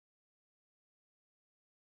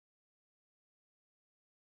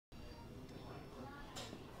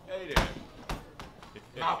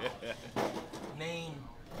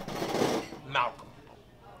Malcolm.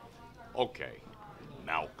 Okay,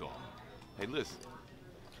 Malcolm. Hey, listen.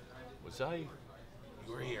 Was I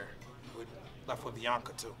You were here. You left with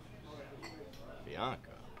Bianca, too. Bianca?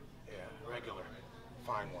 Yeah, regular.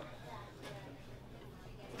 Fine one.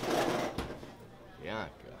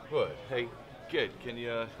 Bianca. Good. Hey, kid, can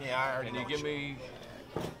you? Yeah, I already Can you know give what me?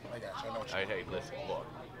 I got you. I know what you Hey, listen. Look,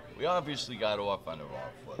 we obviously got off on the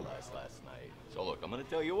wrong foot last night. So look, I'm gonna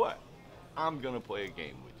tell you what. I'm gonna play a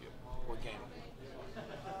game with you. What game?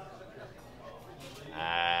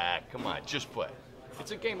 Ah, come on, just play.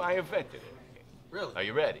 It's a game I invented. Really? Are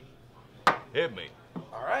you ready? Hit me.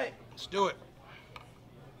 All right, let's do it.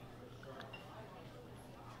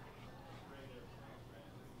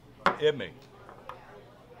 Hit me.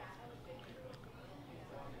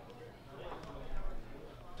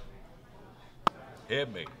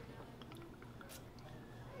 Hit me.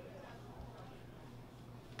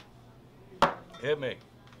 Hit me.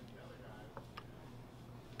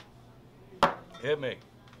 Hit me.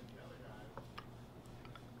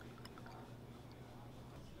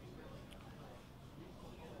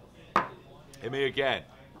 Hit me again.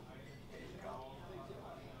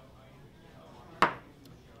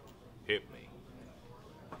 Hit me.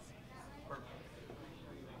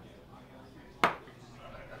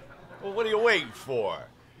 Well, what are you waiting for?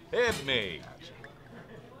 Hit me.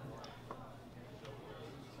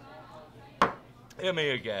 Hit me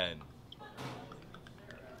again.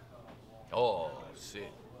 Oh,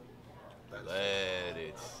 sit. Let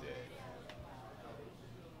it sit.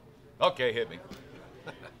 Okay, hit me.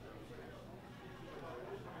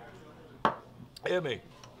 Hit me.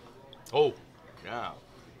 Oh, now.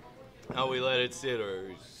 Now we let it sit or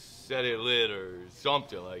set it lit or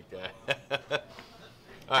something like that.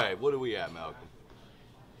 All right, what do we have, Malcolm?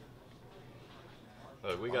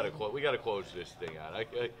 Look, we gotta close this thing out.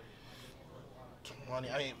 20.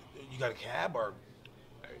 I mean, you got a cab or?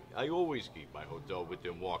 I always keep my hotel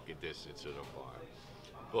within walking distance of the bar.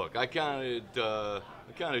 Look, I counted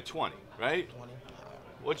 20, right? 20.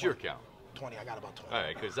 What's your count? 20. I got about 20. All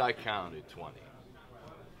right, because I counted 20.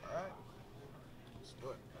 All right. Let's do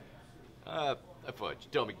it. I fudge.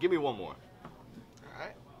 Tell me, give me one more. All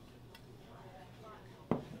right.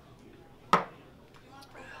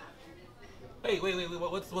 Hey, wait.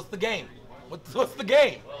 What's the game? What's the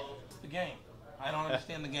game? What's the game? I don't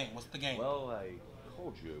understand the game. What's the game? Well, I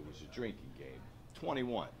told you it was a drinking game.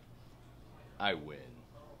 21. I win.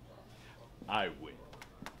 I win.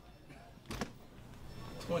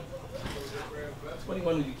 20.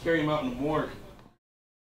 21, you carry him out in the morgue.